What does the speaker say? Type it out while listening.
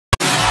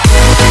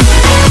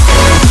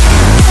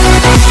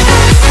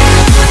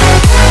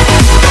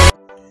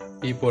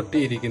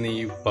പൊട്ടിയിരിക്കുന്ന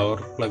ഈ power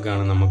plug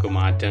ആണ് നമുക്ക്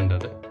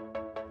മാറ്റേണ്ടത്.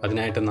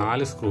 അതിനായിട്ട്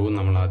 4 സ്ക്രൂ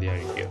നമ്മൾ ആദ്യം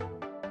അഴിക്കുക.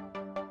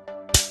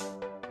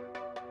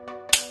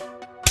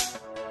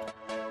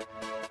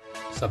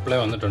 സപ്ലൈ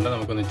വന്നിട്ടുണ്ട്,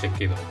 നമുക്കൊന്ന് ചെക്ക്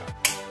ചെയ്ത് നോക്കാം.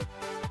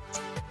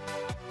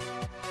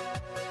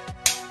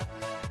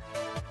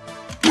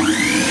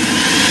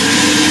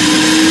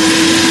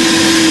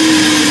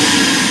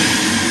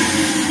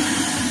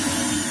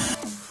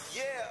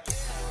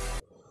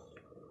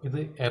 ഇത്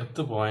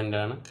എർത്ത് പോയിന്റ്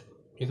ആണ്,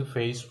 ഇത്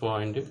ഫേസ്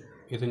പോയിന്റ്,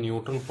 ഇത്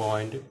ന്യൂട്രൽ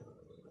പോയിന്റ്,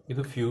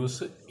 ഇത്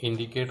ഫ്യൂസ്,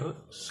 ഇൻഡിക്കേറ്റർ,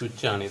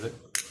 സ്വിച്ച് ആണിത്.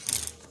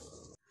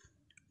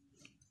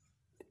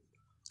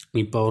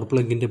 ഈ പവർ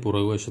പ്ലഗിൻ്റെ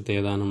പുറകുവശത്ത്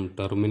ഏതാനും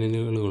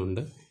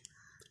ടെർമിനലുകളുണ്ട്.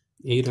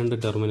 ഈ 2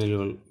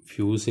 ടെർമിനലുകൾ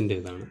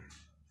ഫ്യൂസിൻ്റേതാണ്,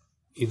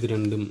 ഇത്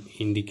രണ്ടും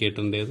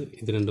ഇൻഡിക്കേറ്ററിൻ്റേത്,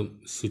 ഇത് രണ്ടും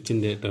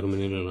സ്വിച്ചിൻ്റെ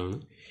ടെർമിനലുകളാണ്.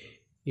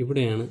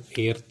 ഇവിടെയാണ്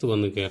എർത്ത്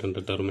വന്ന് കയറേണ്ട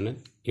ടെർമിനൽ,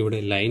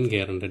 ഇവിടെ ലൈൻ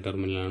കയറേണ്ട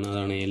ടെർമിനലാണ്.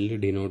 അതാണ് L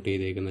ഡിനോട്ട്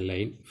ചെയ്തേക്കുന്ന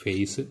ലൈൻ.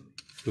 ഫേസ്,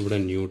 ഇവിടെ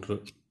ന്യൂട്രൽ.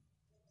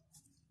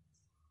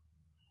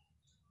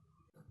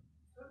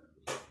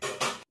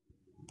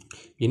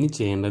 ഇനി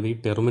ചെയ്യേണ്ടത് ഈ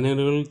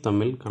ടെർമിനലുകൾ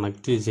തമ്മിൽ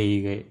കണക്ട്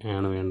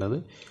ചെയ്യുകയാണ് വേണ്ടത്.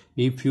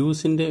 ഈ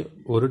ഫ്യൂസിൻ്റെ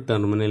ഒരു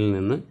ടെർമിനലിൽ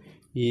നിന്ന്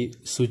ഈ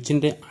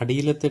സ്വിച്ചിൻ്റെ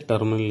അടിയിലത്തെ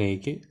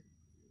ടെർമിനലിലേക്ക്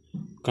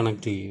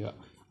കണക്ട് ചെയ്യുക.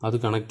 അത്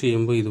കണക്ട്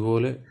ചെയ്യുമ്പോൾ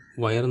ഇതുപോലെ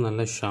വയർ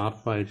നല്ല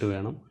ഷാർപ്പായിട്ട്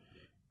വേണം,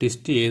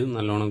 ട്വിസ്റ്റ് ചെയ്ത്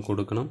നല്ലോണം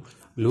കൊടുക്കണം.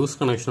 ലൂസ്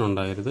കണക്ഷൻ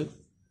ഉണ്ടാകരുത്.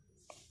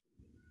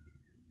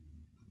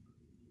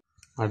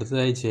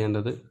 അടുത്തതായി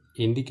ചെയ്യേണ്ടത്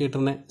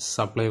ഇൻഡിക്കേറ്ററിനെ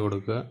സപ്ലൈ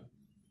കൊടുക്കുക.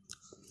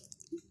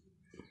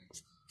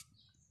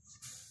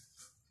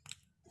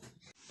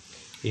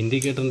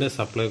 ഇൻഡിക്കേറ്ററിൻ്റെ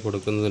സപ്ലൈ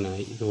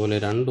കൊടുക്കുന്നതിനായി ഇതുപോലെ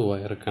 2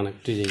 വയർ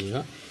കണക്ട്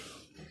ചെയ്യുക.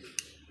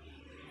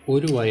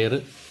 ഒരു വയർ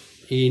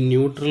ഈ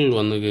ന്യൂട്രൽ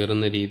വന്ന്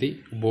കയറുന്ന രീതി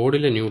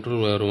ബോർഡിലെ ന്യൂട്രൽ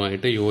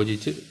വയറുമായിട്ട്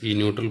യോജിച്ച് ഈ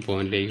ന്യൂട്രൽ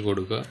പോയിന്റിലേക്ക്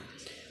കൊടുക്കുക.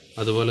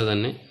 അതുപോലെ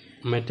തന്നെ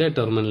മറ്റേ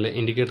ടെർമിനലിലെ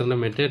ഇൻഡിക്കേറ്ററിൻ്റെ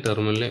മറ്റേ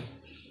ടെർമിനലിലെ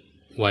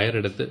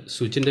വയറെടുത്ത്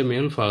സ്വിച്ചിൻ്റെ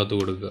മേൽഭാഗത്ത്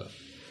കൊടുക്കുക,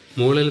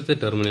 മുകളിലത്തെ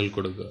ടെർമിനൽ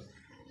കൊടുക്കുക.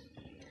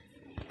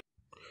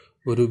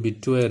 ഒരു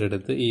ബിറ്റ് വയർ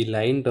എടുത്ത് ഈ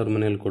ലൈൻ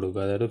ടെർമിനൽ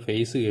കൊടുക്കുക, അതായത്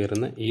ഫേസ്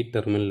കയറുന്ന ഈ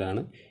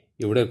ടെർമിനലാണ്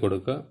ഇവിടെ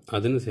കൊടുക്കുക.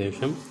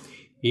 അതിനുശേഷം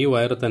ഈ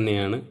വയർ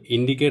തന്നെയാണ്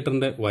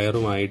ഇൻഡിക്കേറ്ററിൻ്റെ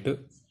വയറുമായിട്ട്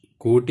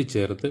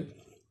കൂട്ടിച്ചേർത്ത്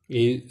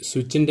ഈ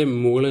സ്വിച്ചിൻ്റെ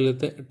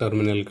മുകളിലത്തെ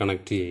ടെർമിനൽ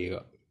കണക്ട് ചെയ്യുക.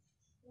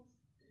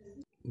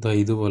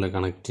 ഇതുപോലെ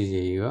കണക്ട്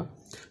ചെയ്യുക.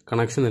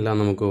 കണക്ഷൻ എല്ലാം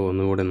നമുക്ക്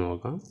ഒന്നുകൂടെ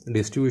നോക്കാം.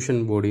 ഡിസ്ട്രിബ്യൂഷൻ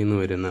ബോഡിയിൽ നിന്ന്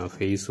വരുന്ന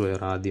ഫേസ്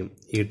വയർ ആദ്യം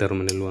ഈ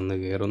ടെർമിനൽ വന്ന്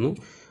കയറുന്നു.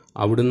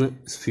 അവിടുന്ന്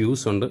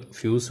ഫ്യൂസ് ഉണ്ട്,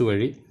 ഫ്യൂസ്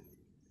വഴി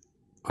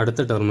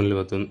അടുത്ത ടെർമിനലിൽ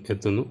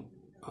എത്തുന്നു.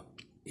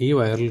 ഈ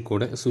വയറിൽ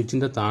കൂടെ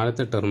സ്വിച്ചിൻ്റെ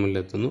താഴത്തെ ടെർമിനലിൽ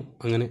എത്തുന്നു.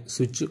 അങ്ങനെ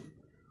സ്വിച്ച്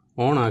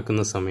ഓൺ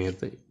ആക്കുന്ന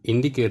സമയത്ത്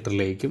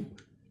ഇൻഡിക്കേറ്ററിലേക്കും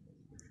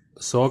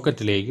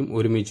സോക്കറ്റിലേക്കും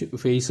ഒരുമിച്ച്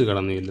ഫേസ്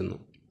കടന്നു ചെല്ലുന്നു.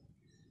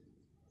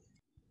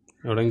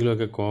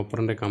 എവിടെയെങ്കിലുമൊക്കെ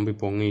കോപ്പറിൻ്റെ കമ്പി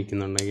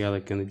പൊങ്ങിയിരിക്കുന്നുണ്ടെങ്കിൽ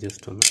അതൊക്കെ ഒന്ന്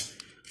ജസ്റ്റ് ഒന്ന്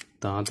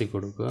താത്തി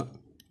കൊടുക്കുക.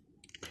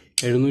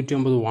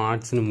 750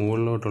 വാട്ട്സിന്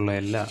മുകളിലോട്ടുള്ള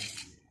എല്ലാ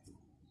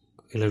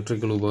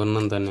ഇലക്ട്രിക്കൽ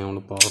ഉപകരണം തന്നെ നമ്മൾ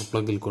പവർ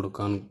പ്ലഗിൽ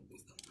കൊടുക്കാൻ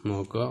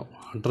നോക്കുക.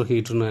 വാട്ടർ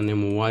ഹീറ്ററിന് തന്നെ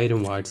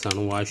 3000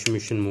 വാട്ട്സാണ്, washing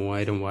machine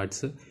 3000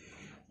 watts,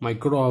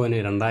 micro oven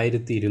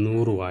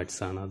 2200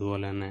 വാട്ട്സാണ്.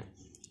 അതുപോലെ തന്നെ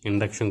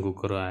induction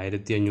cooker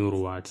 1500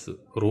 watts,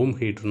 room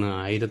ഹീറ്ററിന്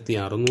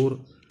 1600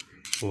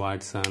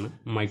 വാട്ട്സാണ്,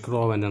 micro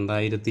oven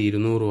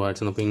 2200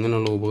 വാട്ട്സാണ്. അപ്പോൾ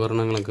ഇങ്ങനെയുള്ള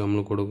ഉപകരണങ്ങളൊക്കെ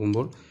നമ്മൾ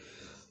കൊടുക്കുമ്പോൾ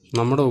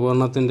നമ്മുടെ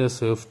ഉപകരണത്തിൻ്റെ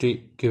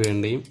സേഫ്റ്റിക്ക്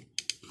വേണ്ടിയും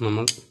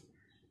നമ്മൾ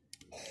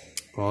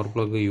പവർ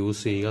പ്ലഗ്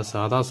യൂസ് ചെയ്യുക.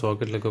 സാധാ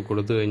സോക്കറ്റിലൊക്കെ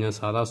കൊടുത്തു കഴിഞ്ഞാൽ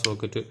സാധാ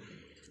സോക്കറ്റ്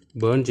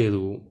ബേൺ ചെയ്തു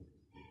പോകും.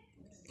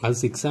 അത്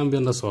 6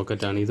 ആംപിയറിൻ്റെ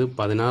സോക്കറ്റാണ്, ഇത്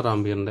 16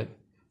 ആംപിയറിൻ്റെ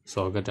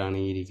സോക്കറ്റാണ്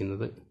ഈ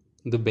ഇരിക്കുന്നത്.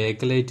 ഇത്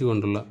ബേക്ക് ലൈറ്റ്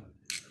കൊണ്ടുള്ള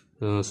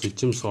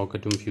സ്വിച്ചും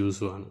സോക്കറ്റും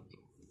ഫ്യൂസുമാണ്.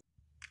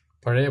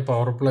 പഴയ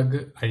പവർ പ്ലഗ്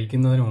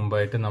അഴിക്കുന്നതിന്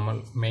മുമ്പായിട്ട് നമ്മൾ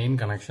മെയിൻ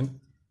കണക്ഷൻ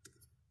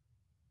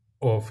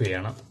ഓഫ്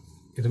ചെയ്യണം.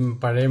 ഇത്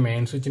പഴയ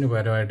മെയിൻ സ്വിച്ചിന്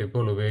പകരമായിട്ട്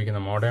ഇപ്പോൾ ഉപയോഗിക്കുന്ന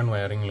മോഡേൺ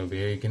വയറിങ്ങിൽ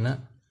ഉപയോഗിക്കുന്ന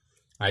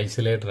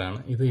ഐസൊലേറ്ററാണ്.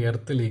 ഇത്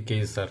earth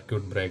leakage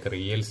circuit breaker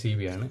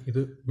ELCB ആണ്.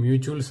 ഇത്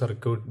മ്യൂച്വൽ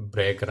സർക്യൂട്ട്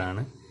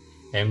ബ്രേക്കറാണ്,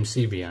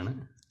 MCB ആണ്.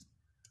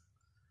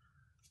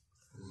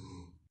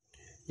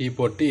 ഈ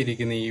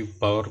പൊട്ടിയിരിക്കുന്ന ഈ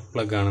പവർ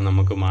പ്ലഗ് ആണ്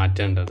നമുക്ക്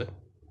മാറ്റേണ്ടത്.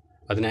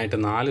 അതിനായിട്ട്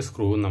 4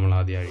 സ്ക്രൂ നമ്മൾ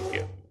ആദ്യം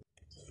അഴിക്കുക.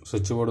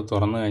 സ്വിച്ച് ബോർഡ്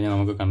തുറന്നു കഴിഞ്ഞാൽ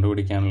നമുക്ക്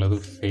കണ്ടുപിടിക്കാനുള്ളത്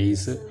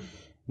ഫേസ്,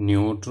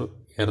 ന്യൂട്രൽ,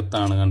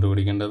 എർത്താണ്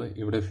കണ്ടുപിടിക്കേണ്ടത്.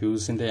 ഇവിടെ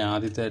ഫ്യൂസിൻ്റെ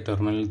ആദ്യത്തെ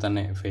ടെർമിനലിൽ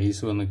തന്നെ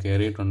ഫേസ് വന്ന്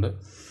കയറിയിട്ടുണ്ട്.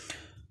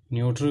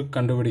 ന്യൂട്രൽ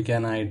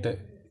കണ്ടുപിടിക്കാനായിട്ട്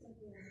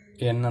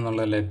N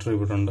എന്നുള്ള ലെറ്റർ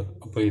ഇവിടെ ഉണ്ട്,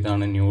 അപ്പോൾ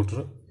ഇതാണ്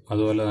ന്യൂട്രൽ.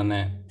 അതുപോലെ തന്നെ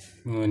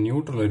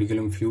ന്യൂട്രൽ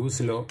ഒരിക്കലും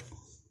ഫ്യൂസിലോ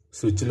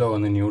സ്വിച്ചിലോ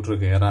വന്ന് ന്യൂട്രൽ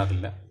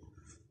കയറാറില്ല.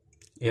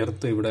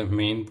 എർത്ത് ഇവിടെ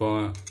മെയിൻ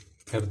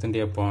എർത്തിൻ്റെ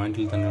ആ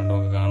പോയിന്റിൽ തന്നെ ഉണ്ട്,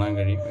 നമുക്ക് കാണാൻ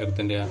കഴിയും.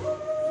 എർത്തിൻ്റെ ആ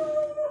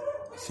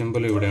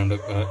സിമ്പിൾ ഇവിടെ ഉണ്ട്,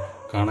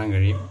 കാണാൻ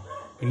കഴിയും.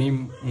 ഇനിയും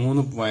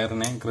 3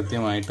 വയറിനെ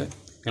കൃത്യമായിട്ട്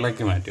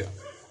ഇളക്കി മാറ്റുക.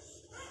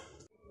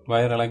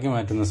 വയർ ഇളക്കി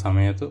മാറ്റുന്ന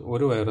സമയത്ത്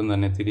ഒരു വയറും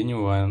തന്നെ തിരിഞ്ഞു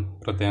പോകാൻ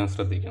പ്രത്യേകം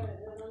ശ്രദ്ധിക്കണം.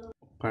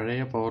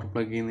 പഴയ പവർ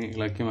പ്ലഗിൽ നിന്ന്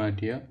ഇളക്കി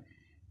മാറ്റിയ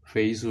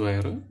ഫേസ്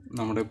വയർ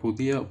നമ്മുടെ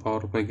പുതിയ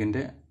പവർ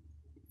പ്ലഗിൻ്റെ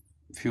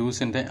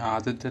ഫ്യൂസിൻ്റെ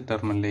ആദ്യത്തെ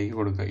ടെർമിനലിലേക്ക്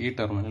കൊടുക്കുക. ഈ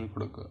ടെർമിനൽ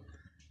കൊടുക്കുക.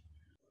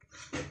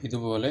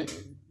 ഇതുപോലെ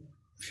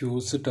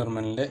ഫ്യൂസ്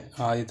ടെർമിനലിൻ്റെ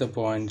ആദ്യത്തെ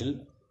പോയിന്റിൽ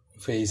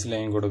ഫേസ്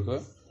ലൈൻ കൊടുക്കുക.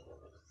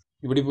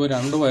 ഇവിടെ ഇപ്പോൾ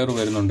 2 വയർ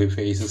വരുന്നുണ്ട്.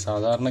 ഫേസ്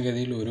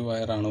സാധാരണഗതിയിൽ ഒരു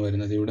വയറാണ്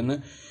വരുന്നത്. ഇവിടുന്ന്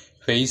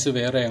ഫേസ്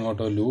വേറെ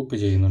എങ്ങോട്ടോ ലൂപ്പ്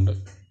ചെയ്യുന്നുണ്ട്.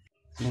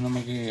 ഇനി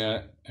നമുക്ക്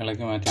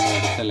ഇളക്കി മാറ്റുന്ന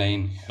അടുത്ത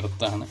ലൈൻ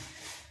എർത്താണ്.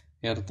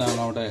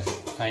 അവിടെ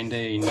അതിൻ്റെ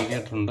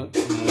ഇൻഡിക്കേറ്റർ ഉണ്ട്.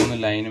 3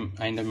 ലൈനും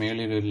അതിൻ്റെ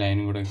മേളിൽ ഒരു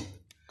ലൈനും കൂടെ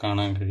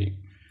കാണാൻ കഴിയും.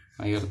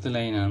 ആ എർത്ത്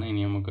ലൈനാണ്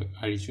ഇനി നമുക്ക്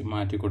അഴിച്ച്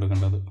മാറ്റി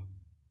കൊടുക്കേണ്ടത്.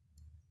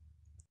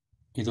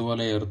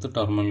 ഇതുപോലെ എർത്ത്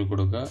ടെർമിനൽ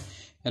കൊടുക്കുക.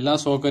 എല്ലാ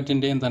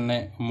സോക്കറ്റിൻ്റെയും തന്നെ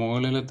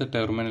മുകളിലത്തെ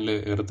ടെർമിനൽ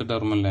എർത്ത്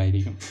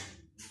ടെർമിനലായിരിക്കും.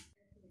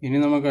 ഇനി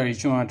നമുക്ക്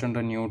അഴിച്ചു മാറ്റേണ്ട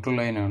ന്യൂട്രൽ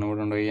ലൈനാണ്.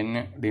 ഇവിടെ ഉണ്ട് N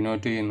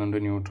ഡിനോട്ട് ചെയ്യുന്നുണ്ട്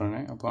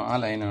ന്യൂട്രലിനെ. അപ്പോൾ ആ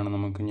ലൈനാണ്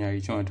നമുക്ക് ഇനി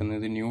അഴിച്ചു മാറ്റുന്നത്.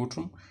 ഇത്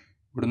ന്യൂട്രും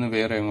ഇവിടുന്ന്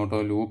വേറെ എങ്ങോട്ടോ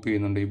ലൂപ്പ്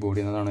ചെയ്യുന്നുണ്ട് ഈ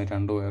ബോഡി. അതാണ്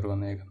 2 വയർ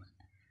വന്നേക്കുന്നത്.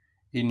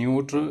 ഈ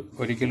ന്യൂട്രൽ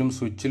ഒരിക്കലും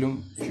സ്വിച്ചിലും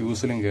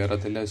ഫ്യൂസിലും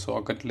കയറത്തില്ല.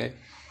 സോക്കറ്റിലെ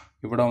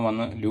ഇവിടെ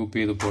വന്ന് ലൂപ്പ്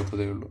ചെയ്ത്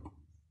പോകത്തതേ ഉള്ളൂ.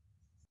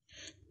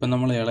 ഇപ്പം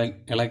നമ്മൾ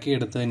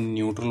ഇളക്കിയെടുത്ത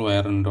ന്യൂട്രൽ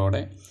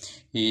വയറിൻ്റെ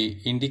ഈ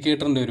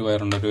ഇൻഡിക്കേറ്ററിൻ്റെ ഒരു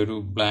വയറുണ്ട്, ഒരു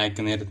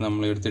ബ്ലാക്ക്. നേരത്തെ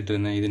നമ്മൾ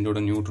എടുത്തിട്ടിരുന്ന ഇതിൻ്റെ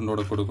കൂടെ ന്യൂട്രലിൻ്റെ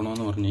കൂടെ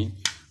കൊടുക്കണമെന്ന് പറഞ്ഞ്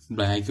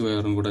ബ്ലാക്ക്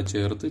വയറും കൂടെ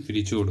ചേർത്ത്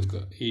പിരിച്ചു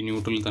കൊടുക്കുക. ഈ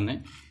ന്യൂട്രലിൽ തന്നെ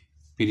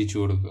പിരിച്ചു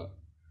കൊടുക്കുക.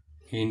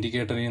 ഈ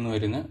ഇൻഡിക്കേറ്ററിൽ നിന്ന്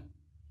വരുന്ന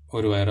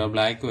ഒരു വയർ, ആ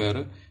ബ്ലാക്ക് വയർ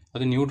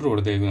അത് ന്യൂട്രൽ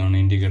കൊടുത്തേക്കുന്നതാണ്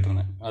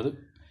ഇൻഡിക്കേറ്ററിന്. അത്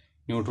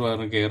ന്യൂട്രൽ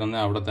വയറിന് കയറുന്ന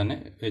അവിടെ തന്നെ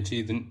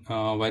വെച്ച്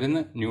വരുന്ന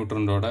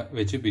ന്യൂട്രലിൻ്റെ കൂടെ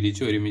വെച്ച്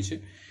പിരിച്ച് ഒരുമിച്ച്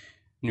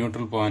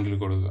ന്യൂട്രൽ പോയിന്റിൽ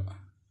കൊടുക്കുക.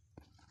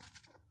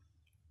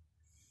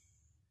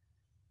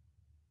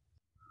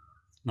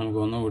 നമുക്ക്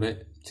ഒന്നുകൂടെ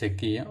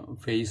ചെക്ക് ചെയ്യാം.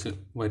 ഫേസ്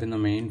വരുന്ന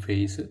മെയിൻ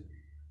ഫേസ്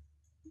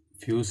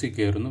ഫ്യൂസിൽ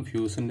കയറുന്നു.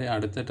 ഫ്യൂസിൻ്റെ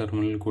അടുത്ത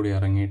ടെർമിനലിൽ കൂടി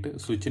ഇറങ്ങിയിട്ട്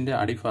സ്വിച്ചിൻ്റെ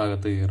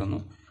അടിഭാഗത്ത് കയറുന്നു.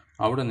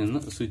 അവിടെ നിന്ന്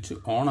സ്വിച്ച്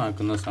ഓൺ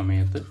ആക്കുന്ന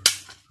സമയത്ത്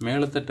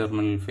മേളത്തെ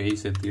ടെർമിനൽ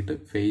ഫേസ് എത്തിയിട്ട്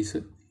ഫേസ്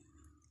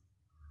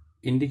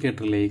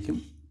ഇൻഡിക്കേറ്ററിലേക്കും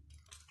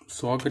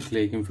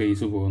സോക്കറ്റിലേക്കും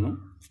ഫേസ് പോകുന്നു.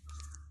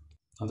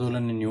 അതുപോലെ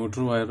തന്നെ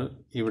ന്യൂട്രൽ വയർ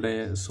ഇവിടെ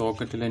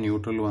സോക്കറ്റിലെ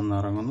ന്യൂട്രൽ വന്ന്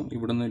ഇറങ്ങുന്നു.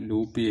 ഇവിടുന്ന്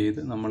ലൂപ്പ്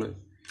ചെയ്ത് നമ്മൾ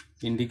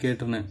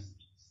ഇൻഡിക്കേറ്ററിന്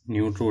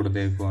ന്യൂട്രൽ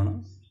കൊടുത്തേക്കുവാണ്.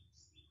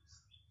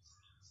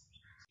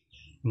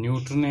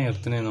 ന്യൂട്രലിനെ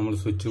എർത്തിനെ നമ്മൾ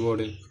സ്വിച്ച്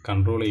ബോർഡിൽ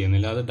കൺട്രോൾ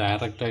ചെയ്യുന്നില്ല. അത്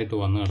ഡയറക്റ്റായിട്ട്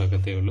വന്ന്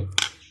കിടക്കത്തേ ഉള്ളൂ.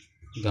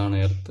 ഇതാണ്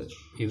എർത്ത്,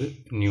 ഇത്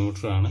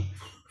ന്യൂട്രലാണ്.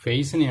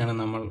 ഫേസിനെയാണ്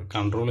നമ്മൾ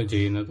കൺട്രോൾ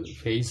ചെയ്യുന്നത്.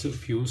 ഫേസ്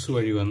ഫ്യൂസ്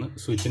വഴി വന്ന്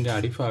സ്വിച്ചിൻ്റെ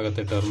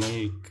അടിഭാഗത്തെ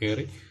ടെർമിനലിൽ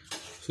കയറി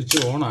സ്വിച്ച്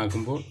ഓൺ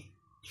ആക്കുമ്പോൾ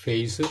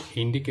ഫേസ്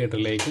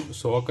ഇൻഡിക്കേറ്ററിലേക്കും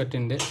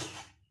സോക്കറ്റിൻ്റെ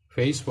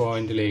ഫേസ്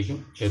പോയിന്റിലേക്കും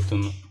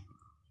എത്തുന്നു.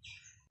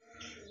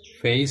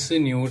 ഫേസ്,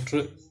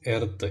 ന്യൂട്രൽ,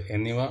 എർത്ത്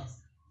എന്നിവ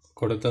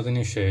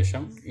കൊടുത്തതിന്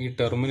ശേഷം ഈ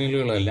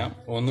ടെർമിനലുകളെല്ലാം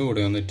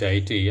ഒന്നുകൂടി ഒന്ന്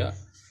ടൈറ്റ് ചെയ്യുക.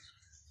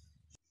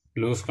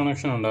 ലൂസ്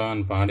കണക്ഷൻ ഉണ്ടാകാൻ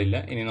പാടില്ല.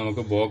 ഇനി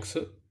നമുക്ക്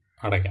ബോക്സ്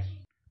അടയ്ക്കാം.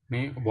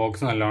 ഇനി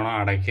ബോക്സ് നല്ലോണം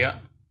അടയ്ക്കുക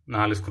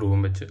 4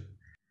 സ്ക്രൂവും വെച്ച്.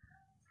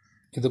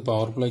 ഇത്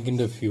പവർ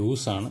പ്ലഗിൻ്റെ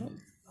ഫ്യൂസാണ്.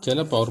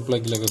 ചില പവർ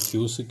പ്ലഗിലൊക്കെ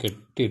ഫ്യൂസ്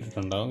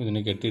കെട്ടിയിട്ടിട്ടുണ്ടാകും.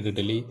 ഇതിന്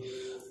കെട്ടിയിട്ടിട്ടില്ല. ഈ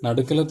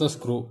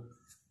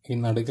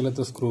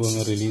നടുക്കിലത്തെ സ്ക്രൂ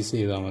ഒന്ന് റിലീസ്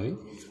ചെയ്താൽ മതി.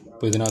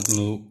 അപ്പോൾ ഇതിനകത്ത്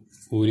നിന്ന്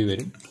ഊരി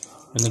വരും.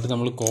 എന്നിട്ട്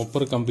നമ്മൾ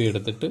കോപ്പർ കമ്പി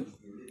എടുത്തിട്ട്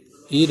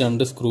ഈ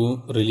 2 സ്ക്രൂ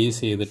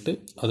റിലീസ് ചെയ്തിട്ട്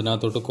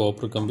അതിനകത്തോട്ട്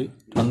കോപ്പർ കമ്പി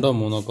 2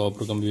 3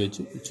 കോപ്പർ കമ്പി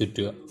വെച്ച്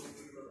ചുറ്റുക.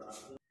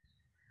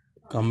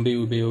 കമ്പി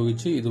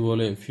ഉപയോഗിച്ച്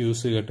ഇതുപോലെ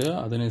ഫ്യൂസ് കെട്ടുക.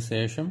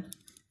 അതിനുശേഷം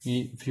ഈ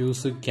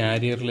ഫ്യൂസ്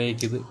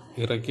ക്യാരിയറിലേക്ക് ഇത്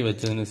ഇറക്കി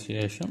വെച്ചതിന്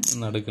ശേഷം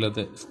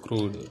നടുക്കിലത്തെ സ്ക്രൂ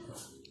ഇടുക.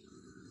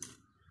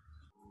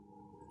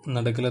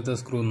 നടുക്കിലത്തെ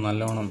സ്ക്രൂ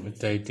നല്ലോണം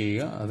ടൈറ്റ്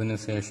ചെയ്യുക.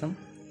 അതിനുശേഷം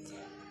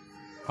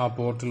ആ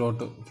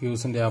പോർട്ടിലോട്ട്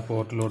ഫ്യൂസിൻ്റെ ആ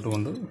പോർട്ടിലോട്ട്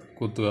കൊണ്ട്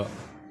കുത്തുക.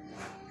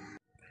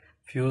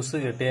 ഫ്യൂസ്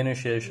കെട്ടിയതിന്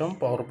ശേഷം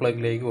പവർ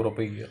പ്ലഗിലേക്ക്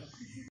ഉറപ്പിക്കുക.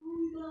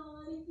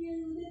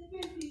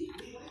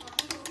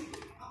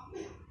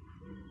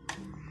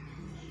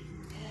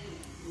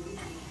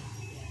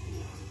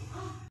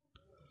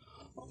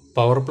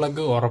 പവർ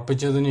പ്ലഗ്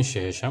ഉറപ്പിച്ചതിന്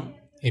ശേഷം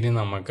ഇനി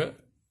നമുക്ക്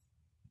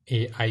ഈ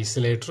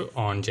ഐസൊലേറ്റർ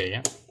ഓൺ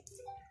ചെയ്യാം.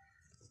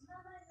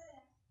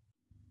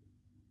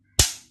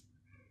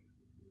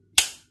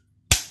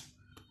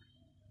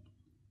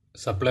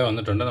 സപ്ലൈ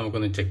വന്നിട്ടുണ്ട്.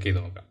 നമുക്കൊന്ന് ചെക്ക്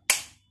ചെയ്ത് നോക്കാം.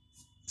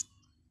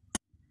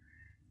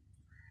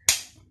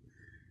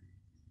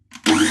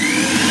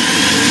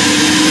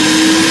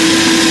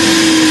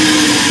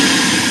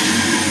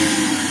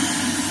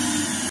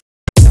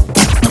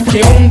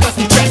 ¿Qué onda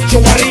muchacho?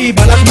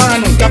 Arriba las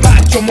manos,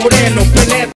 caballo moreno,